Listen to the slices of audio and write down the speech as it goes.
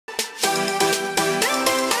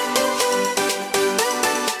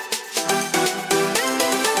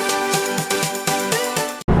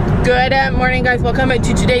Good morning, guys. Welcome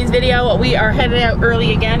to today's video. We are headed out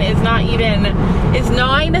early again. It's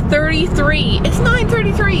 9:33. It's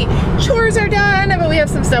 9:33. Chores are done, but we have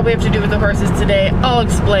some stuff we have to do with the horses today. I'll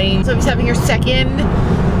explain. So he's having your second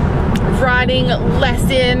riding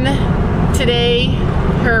lesson today.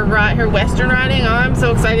 Her Western riding. I'm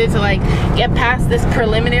so excited to like get past this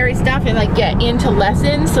preliminary stuff and like get into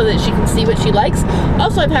lessons so that she can see what she likes.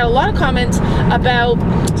 Also, I've had a lot of comments about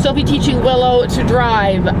Sophie teaching Willow to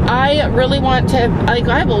drive. I really want to, like,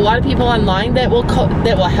 I have a lot of people online that will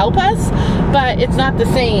help us, but it's not the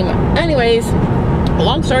same. Anyways,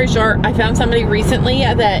 long story short, I found somebody recently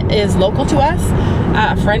that is local to us,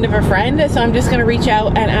 a friend of a friend, so I'm just going to reach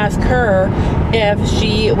out and ask her if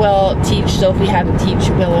she will teach Sophie how to teach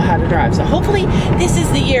Willow how to drive. So hopefully this is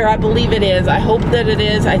the year. I believe it is. I hope that it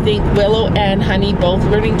is. I think Willow and Honey both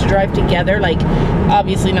learning to drive together, like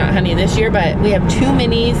obviously not Honey this year, but we have 2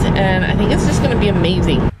 minis and I think it's just going to be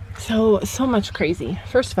amazing. So much crazy.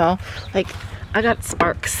 First of all, like, I got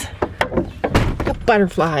Sparks,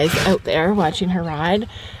 butterflies out there watching her ride,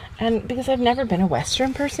 and because I've never been a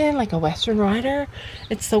Western person, like a Western rider,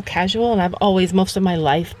 it's so casual, and I've always, most of my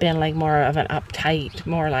life, been like more of an uptight,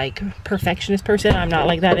 more like perfectionist person. I'm not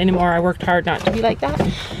like that anymore. I worked hard not to be like that,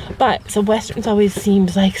 but so Westerns always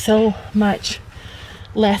seems like so much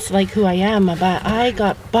less like who I am. But I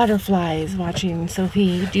got butterflies watching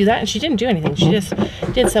Sophie do that, and she didn't do anything. She just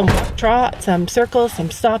did some trot, some circles,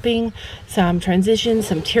 some stopping, some transitions,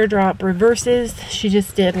 some teardrop reverses. She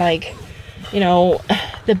just did, like, you know,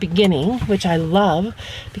 the beginning, which I love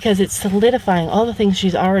because it's solidifying all the things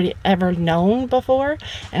she's already ever known before.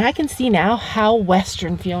 And I can see now how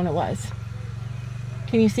Western Fiona was.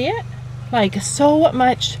 Can you see it? Like, so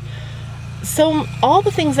much. So all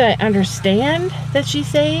the things that I understand that she's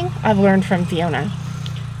saying, I've learned from Fiona.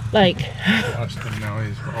 Like,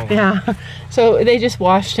 yeah. So they just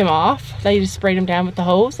washed him off. They just sprayed him down with the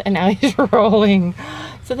hose, and now he's rolling.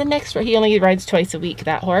 So the next, he only rides twice a week,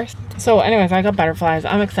 that horse. So anyways, I got butterflies.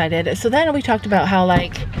 I'm excited. So then we talked about how,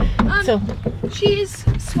 like, so she's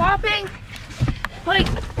swapping. Like,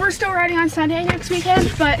 we're still riding on Sunday next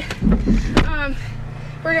weekend, but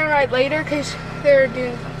we're gonna ride later because they're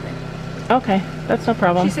doing something. Okay, that's no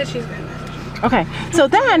problem. She said she's gonna. Okay, so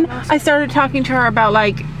then I started talking to her about,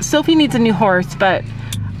 like, Sophie needs a new horse, but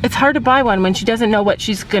it's hard to buy one when she doesn't know what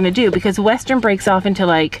she's gonna do, because Western breaks off into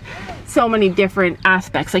like so many different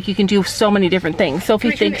aspects. Like, you can do so many different things.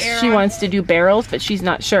 Sophie thinks she wants to do barrels, but she's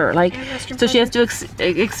not sure. Like, so she has to,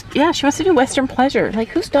 yeah, she wants to do Western Pleasure. Like,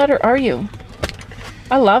 whose daughter are you?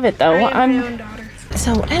 I love it though. I'm my own daughter.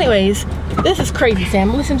 So anyways, this is crazy,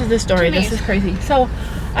 Sam. Listen to this story. This is crazy. So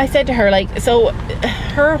I said to her, like, so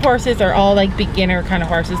her horses are all like beginner kind of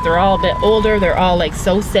horses. They're all a bit older. They're all like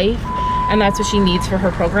so safe. And that's what she needs for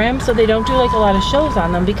her program. So they don't do like a lot of shows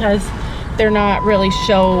on them because they're not really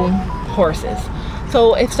show horses.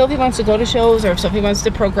 So if Sophie wants to go to shows, or if Sophie wants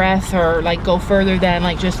to progress or like go further than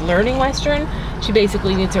like just learning Western, she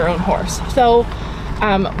basically needs her own horse. So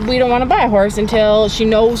we don't want to buy a horse until she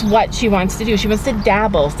knows what she wants to do. She wants to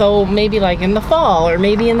dabble. So maybe like in the fall, or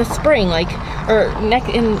maybe in the spring, like, or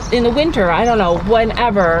in the winter, I don't know,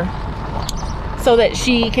 whenever, so that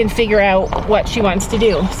she can figure out what she wants to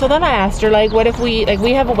do. So then I asked her, like, what if we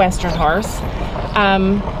have a Western horse,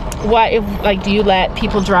 what if, like, do you let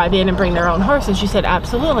people drive in and bring their own horse? And she said,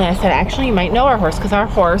 absolutely. I said, actually, you might know our horse, because our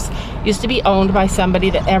horse used to be owned by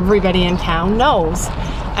somebody that everybody in town knows.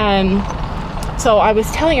 So I was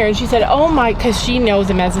telling her, and she said, oh my, because she knows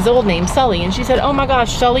him as his old name, Sully. And she said, oh my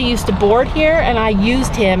gosh, Sully used to board here, and I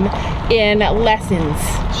used him in lessons.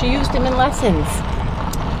 She used him in lessons.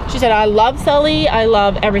 She said, I love Sully. I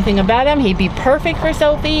love everything about him. He'd be perfect for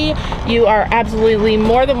Sophie. You are absolutely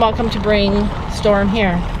more than welcome to bring Storm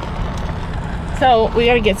here. So we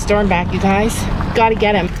got to get Storm back, you guys. Got to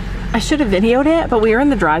get him. I should have videoed it, but we were in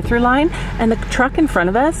the drive-through line, and the truck in front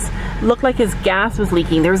of us looked like his gas was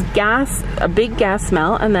leaking. There was gas, a big gas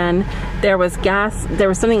smell, and then there was gas, there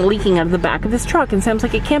was something leaking out of the back of his truck. And Sam's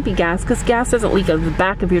like, it can't be gas, because gas doesn't leak out of the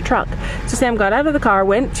back of your truck. So Sam got out of the car,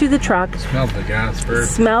 went to the truck, smelled the gas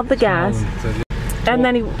first, smelled the gas, and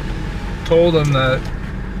then he told him that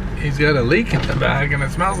he's got a leak in the back and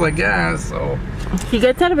it smells like gas. So he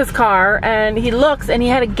gets out of his car and he looks, and he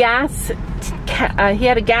had a gas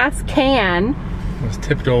can. It was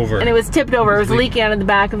tipped over. And it was tipped over. It was leaking out of the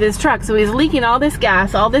back of his truck. So he's leaking all this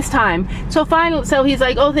gas all this time. So finally, so he's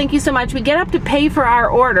like, oh, thank you so much. We get up to pay for our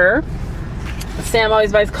order. Sam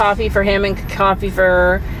always buys coffee for him and coffee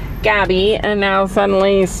for Gabby. And now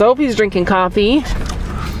suddenly Sophie's drinking coffee.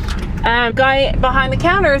 Guy behind the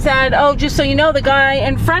counter said, oh, just so you know, the guy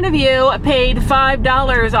in front of you paid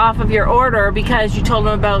 $5 off of your order because you told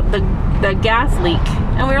him about the gas leak.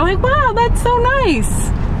 And we were like, wow, that's so nice.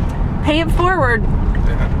 Pay it forward.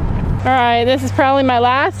 Yeah. All right, this is probably my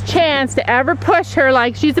last chance to ever push her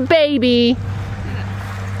like she's a baby.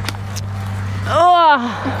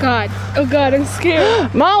 Oh God, I'm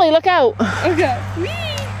scared. Molly, look out. Okay.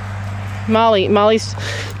 Molly's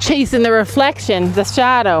chasing the reflection, the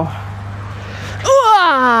shadow.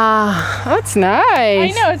 Oh, that's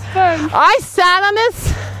nice. I know, it's fun. I sat on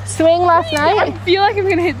this swing last night. I feel like I'm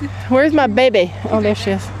gonna hit this. Where's my baby? Oh, there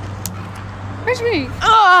she is. Where's me?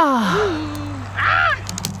 Oh.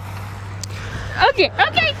 Okay,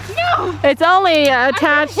 no. It's only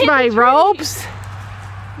attached by ropes.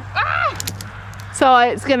 So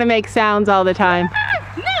it's gonna make sounds all the time.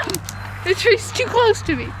 No, the tree's too close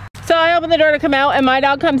to me. So I open the door to come out and my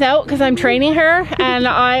dog comes out because I'm training her, and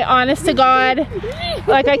I, honest to God,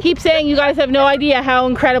 like I keep saying, you guys have no idea how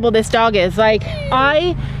incredible this dog is. Like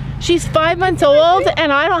she's 5 months old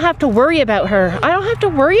and I don't have to worry about her. I don't have to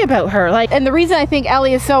worry about her. Like, and the reason I think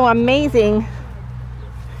Ellie is so amazing,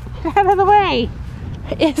 get out of the way,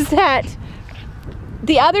 is that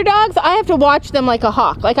the other dogs, I have to watch them like a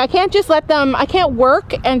hawk. Like I can't just let them, I can't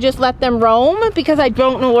work and just let them roam because I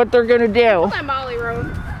don't know what they're gonna do. Let Molly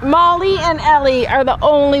roam. Molly and Ellie are the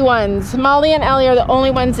only ones. Molly and Ellie are the only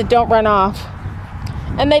ones that don't run off.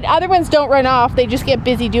 And the other ones don't run off, they just get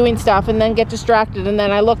busy doing stuff and then get distracted, and then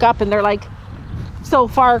I look up and they're like so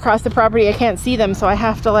far across the property I can't see them, so I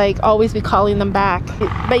have to like always be calling them back.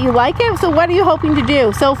 But you like it? So what are you hoping to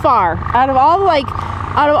do so far? Out of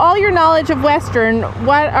all your knowledge of Western,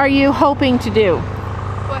 what are you hoping to do?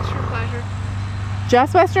 Western pleasure.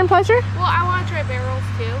 Just Western pleasure? Well, I want to try barrels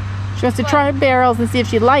too. She wants to try barrels and see if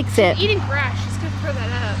she likes it. Eating grass, she's gonna throw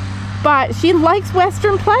that up. But she likes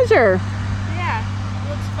Western pleasure. Yeah, it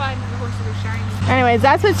looks fun. The horses are shiny. Anyways,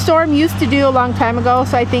 that's what Storm used to do a long time ago,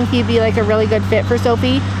 so I think he'd be like a really good fit for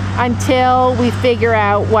Sophie until we figure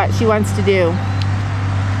out what she wants to do.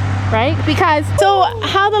 Right? Because, so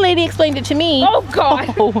how the lady explained it to me. Oh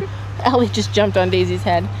God! Oh, Ellie just jumped on Daisy's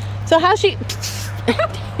head. So how she...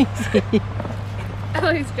 Daisy.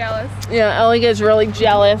 Ellie's jealous. Yeah, Ellie gets really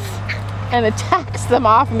jealous and attacks them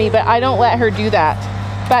off me, but I don't let her do that.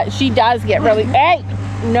 But she does get really... Hey!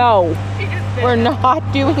 No! We're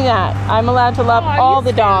not doing that. I'm allowed to love all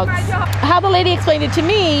the dogs. How the lady explained it to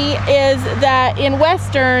me is that in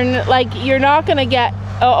Western, like, you're not gonna get...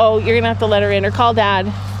 you're gonna have to let her in or call Dad.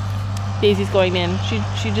 Daisy's going in.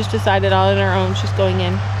 She just decided all on her own she's going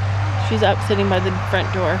in. She's up sitting by the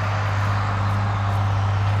front door.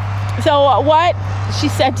 So what she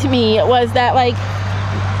said to me was that, like,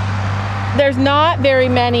 there's not very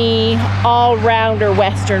many all-rounder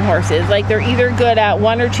Western horses. Like, they're either good at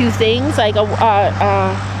one or two things. Like a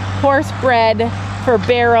horse bred for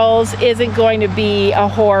barrels isn't going to be a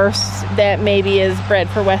horse that maybe is bred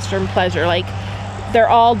for Western pleasure. Like, they're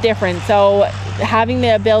all different. So having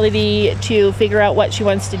the ability to figure out what she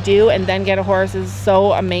wants to do and then get a horse is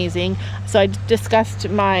so amazing. So I discussed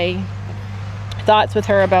my thoughts with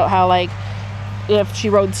her about how, like, if she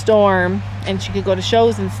rode Storm and she could go to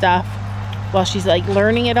shows and stuff while she's like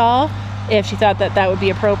learning it all, if she thought that that would be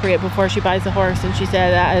appropriate before she buys a horse, and she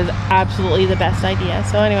said that is absolutely the best idea.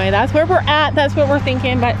 So anyway, that's where we're at, that's what we're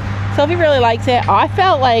thinking. But Sophie really likes it. I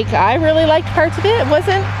felt like I really liked parts of it. It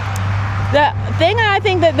wasn't the thing. I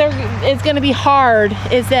think that there is going to be hard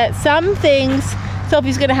is that some things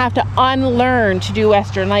Sophie's going to have to unlearn to do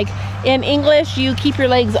Western. Like in English, you keep your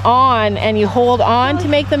legs on and you hold on to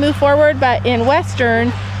make them move forward, but in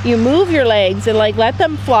Western, you move your legs and like let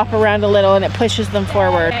them flop around a little and it pushes them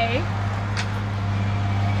forward. Okay.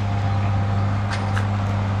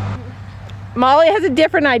 Molly has a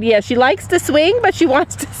different idea. She likes to swing, but she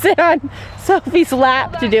wants to sit on Sophie's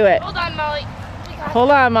lap to do it. Hold on, Molly.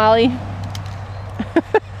 Hold on, Molly.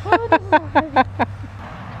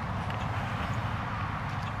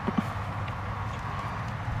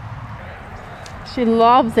 She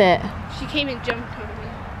loves it. She came and jumped over me.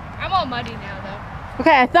 I'm all muddy now, though.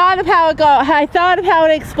 Okay, I thought of how it go. I thought of how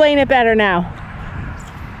to explain it better now.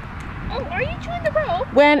 Oh, are you chewing the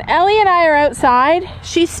rope? When Ellie and I are outside,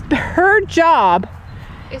 her job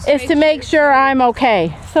is to make sure I'm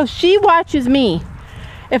okay. So she watches me.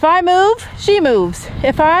 If I move, she moves.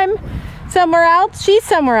 If I'm somewhere else, she's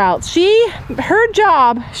somewhere else. Her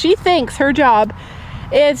job, she thinks her job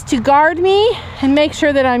is to guard me and make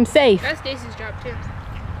sure that I'm safe. That's Daisy's job too.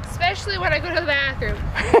 Especially when I go to the bathroom.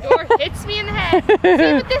 The door hits me in the head.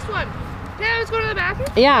 Same with this one. Then I was going to the bathroom.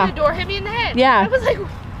 Yeah. The door hit me in the head. Yeah. I was like,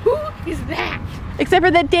 who is that? Except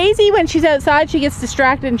for that Daisy, when she's outside, she gets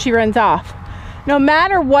distracted and she runs off. No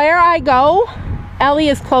matter where I go, Ellie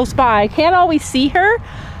is close by. I can't always see her,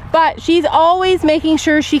 but she's always making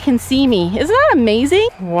sure she can see me. Isn't that amazing?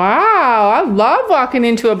 Wow, I love walking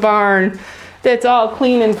into a barn that's all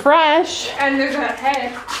clean and fresh. And there's a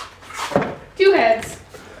head. 2 heads.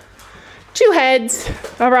 2 heads.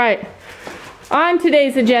 All right. On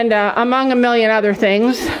today's agenda, among a million other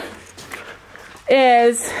things,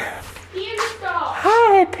 is...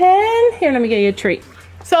 Hi, Pen. Here, let me get you a treat.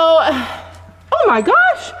 So, oh my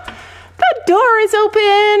gosh, the door is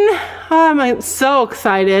open. I'm so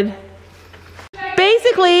excited.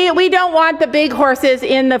 Basically, we don't want the big horses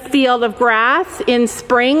in the field of grass in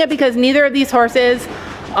spring because neither of these horses,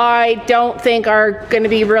 I don't think, are going to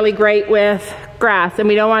be really great with grass, and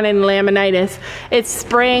we don't want any laminitis. It's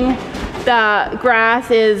spring. The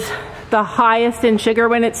grass is the highest in sugar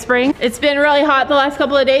when it's spring. It's been really hot the last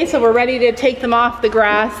couple of days, so we're ready to take them off the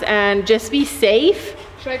grass and just be safe.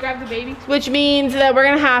 Should I grab the baby? Which means that we're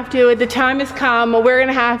gonna have to, the time has come, we're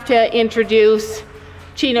gonna have to introduce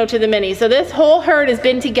Chino to the mini. So this whole herd has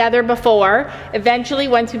been together before. Eventually,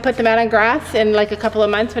 once we put them out on grass in like a couple of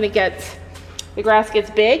months when the grass gets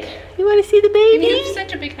big. You wanna see the baby? You have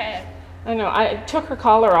such a big head. I know, I took her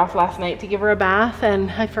collar off last night to give her a bath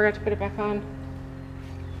and I forgot to put it back on.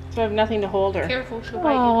 So I have nothing to hold her. Careful, she'll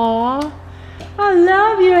bite you. Aww. I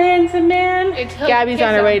love you, handsome man. Gabby's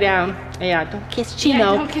on her way down. Yeah, don't kiss Chino.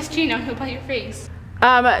 Yeah, don't kiss Chino, he'll bite your face.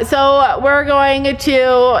 So we're going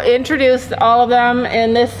to introduce all of them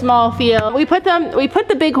in this small field. We put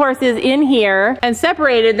the big horses in here and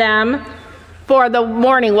separated them for the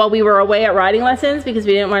morning while we were away at riding lessons because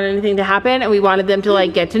we didn't want anything to happen and we wanted them to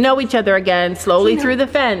like get to know each other again slowly through the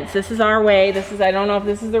fence. This is our way. I don't know if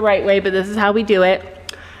this is the right way, but this is how we do it.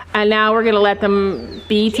 And now we're gonna let them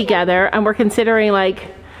be together, and we're considering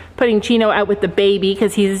like putting Chino out with the baby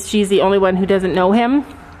because she's the only one who doesn't know him,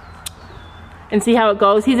 and see how it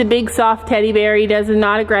goes. He's a big soft teddy bear. He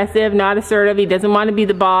not aggressive, not assertive. He doesn't want to be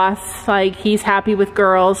the boss. Like, he's happy with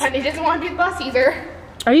girls. And he doesn't want to be the boss either.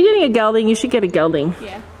 Are you getting a gelding? You should get a gelding.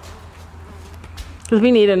 Yeah. Because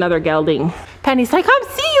we need another gelding. Penny's like, come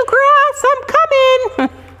see you, grass. I'm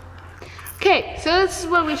coming. Okay, so this is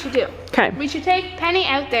what we should do. Okay. We should take Penny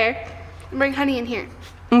out there and bring Honey in here.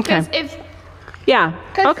 Okay. Yeah,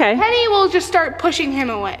 okay. Penny will just start pushing him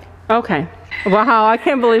away. Okay. Wow, I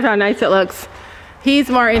can't believe how nice it looks. He's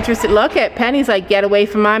more interested. Look at Penny's like, get away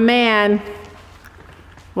from my man.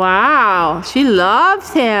 Wow, she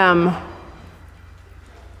loves him.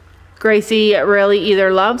 Gracie really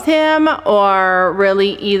either loves him or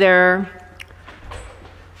really either...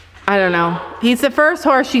 I don't know. He's the first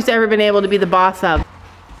horse she's ever been able to be the boss of.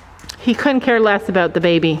 He couldn't care less about the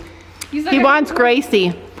baby. He wants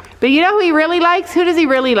Gracie. But you know who he really likes? Who does he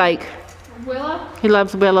really like? Willow? He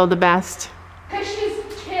loves Willow the best. Because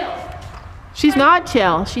she's chill. She's not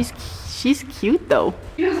chill. She's cute though.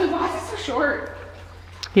 He was like, why is it so short?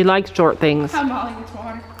 He likes short things. How Molly gets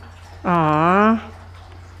water. Aww.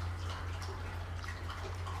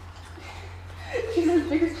 She's as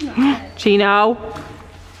big as Chino. Chino.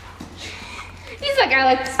 He's like, I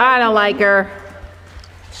like this. I don't like her.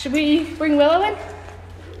 Should we bring Willow in?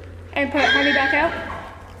 And put Honey back out?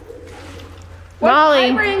 Molly,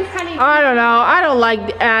 I bring Honey. I don't know. I don't like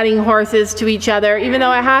adding horses to each other, even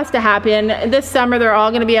though it has to happen. This summer, they're all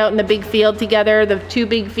going to be out in the big field together, the 2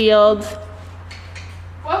 big fields.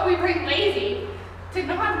 What if we bring Lazy to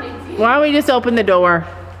non-Lazy? Why don't we just open the door?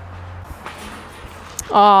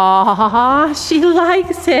 Aww, she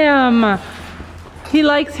likes him. He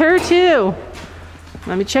likes her too.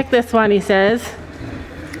 Let me check this one, he says.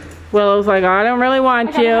 Willow's like, I don't really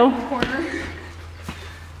want you.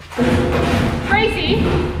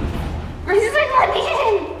 Gracie's like, let me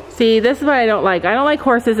in. See, this is what I don't like. I don't like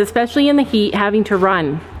horses, especially in the heat, having to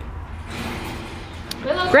run.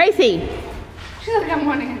 Willow's, Gracie. She's like, I'm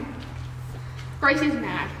wanting him. Gracie's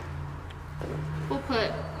mad. We'll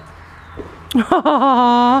put.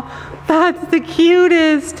 Aww, that's the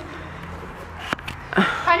cutest.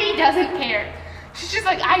 Honey doesn't care. She's just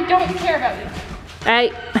like, I don't care about you.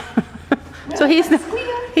 Hey. So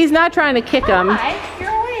he's not trying to kick him. Hi,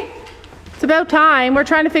 you're awake. It's about time. We're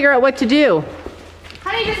trying to figure out what to do.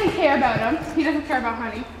 Honey doesn't care about him. He doesn't care about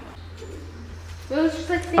Honey. Willow's just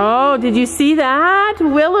like, oh, did you see that?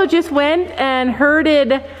 Willow just went and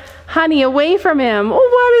herded Honey away from him. Oh,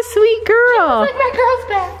 what a sweet girl. she looks like my girl's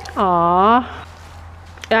back. Aw.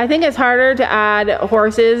 I think it's harder to add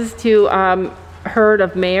horses to herd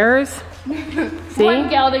of mares. See? One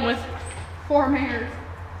gelding with 4 mares.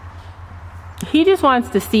 He just wants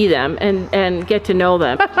to see them and get to know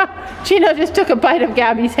them. Chino just took a bite of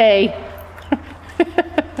Gabby's hay.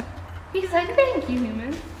 He's like, thank you,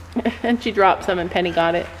 human. And she dropped some and Penny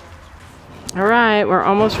got it. All right, we're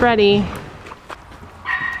almost ready.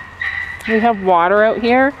 We have water out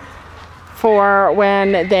here for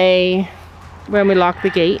when we lock the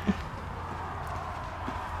gate.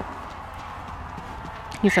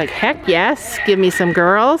 He's like, heck yes, give me some,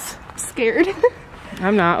 girls. I'm scared.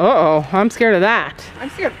 I'm not, uh-oh, I'm scared of that.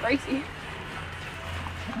 I'm scared of Gracie.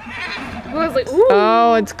 I was like, ooh.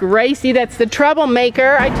 Oh, it's Gracie, that's the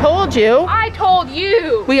troublemaker. I told you. I told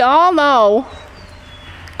you. We all know.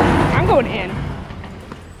 I'm going in.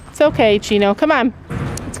 It's okay, Chino, come on.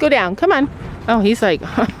 Let's go down, come on. Oh, he's like,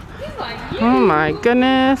 He's like, oh my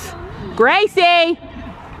goodness. Gracie!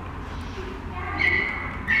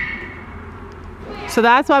 So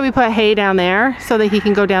that's why we put hay down there, so that he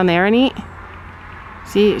can go down there and eat.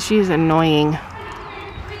 See, she's annoying.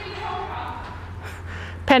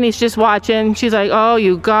 Penny's just watching. She's like, oh,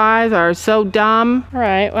 you guys are so dumb. All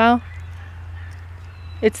right, well,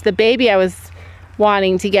 it's the baby I was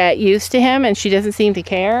wanting to get used to him, and she doesn't seem to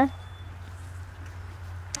care.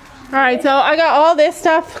 All right, so I got all this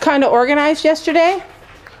stuff kind of organized yesterday,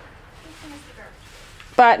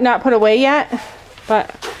 but not put away yet.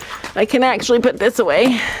 But I can actually put this away.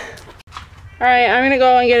 All right, I'm gonna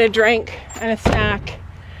go and get a drink and a snack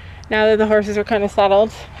now that the horses are kind of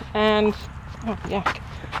settled. And, oh, yuck.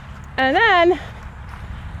 And then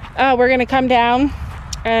we're gonna come down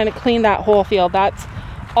and clean that whole field. That's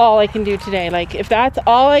all I can do today. Like, if that's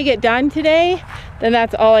all I get done today, then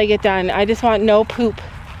that's all I get done. I just want no poop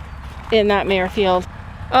in that mare field.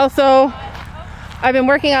 Also, I've been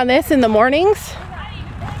working on this in the mornings,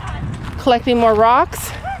 collecting more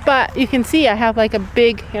rocks. But you can see I have like a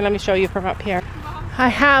big, here, let me show you from up here. I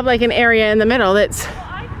have like an area in the middle that's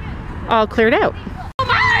all cleared out.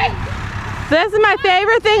 This is my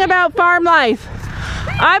favorite thing about farm life.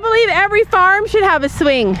 I believe every farm should have a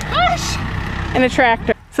swing and a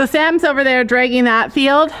tractor. So Sam's over there dragging that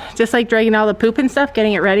field, just like dragging all the poop and stuff,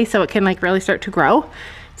 getting it ready so it can like really start to grow.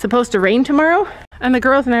 It's supposed to rain tomorrow. And the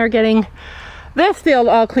girls and I are getting this field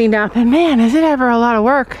all cleaned up. And man, is it ever a lot of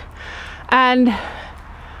work. And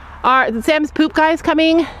Sam's poop guy is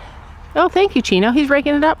coming. Oh, thank you, Chino. He's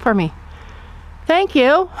raking it up for me. Thank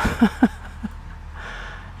you.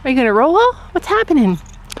 Are you gonna roll? What's happening?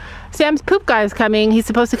 Sam's poop guy is coming. He's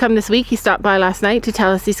supposed to come this week. He stopped by last night to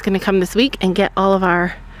tell us he's gonna come this week and get all of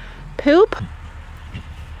our poop.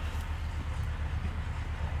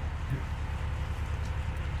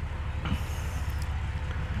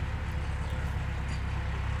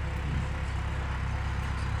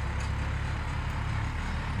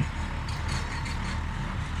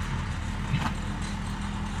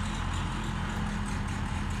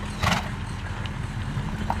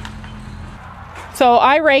 So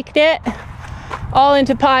I raked it all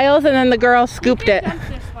into piles and then the girl scooped it. Dump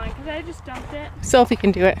this one, because I just dumped it. Sophie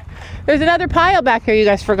can do it. There's another pile back here you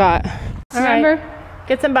guys forgot. Remember? Right.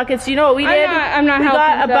 Get some buckets. You know what we did? I'm not we helping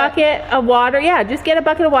got a that. bucket of water. Yeah, just get a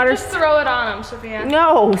bucket of water. Just throw it on them, Sophia.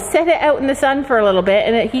 No, set it out in the sun for a little bit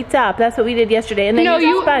and it heats up. That's what we did yesterday. And then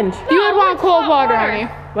use a sponge. You would want cold water, honey.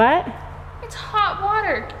 What? It's hot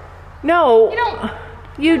water. No. You don't.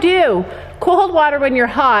 You do. Cold water when you're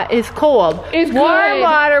hot is cold. It's warm good.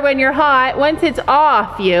 water when you're hot. Once it's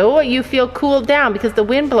off you feel cooled down because the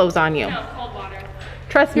wind blows on you. No, cold water.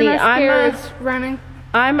 Trust me, I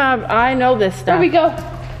know this stuff. There we go.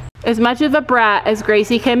 As much of a brat as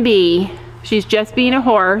Gracie can be, she's just being a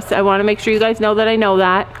horse. I want to make sure you guys know that I know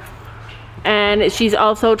that. And she's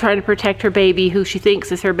also trying to protect her baby, who she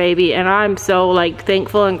thinks is her baby. And I'm so like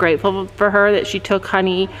thankful and grateful for her that she took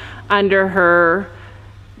Honey under her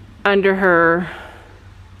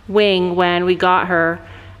wing when we got her,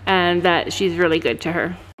 and that she's really good to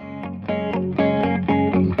her.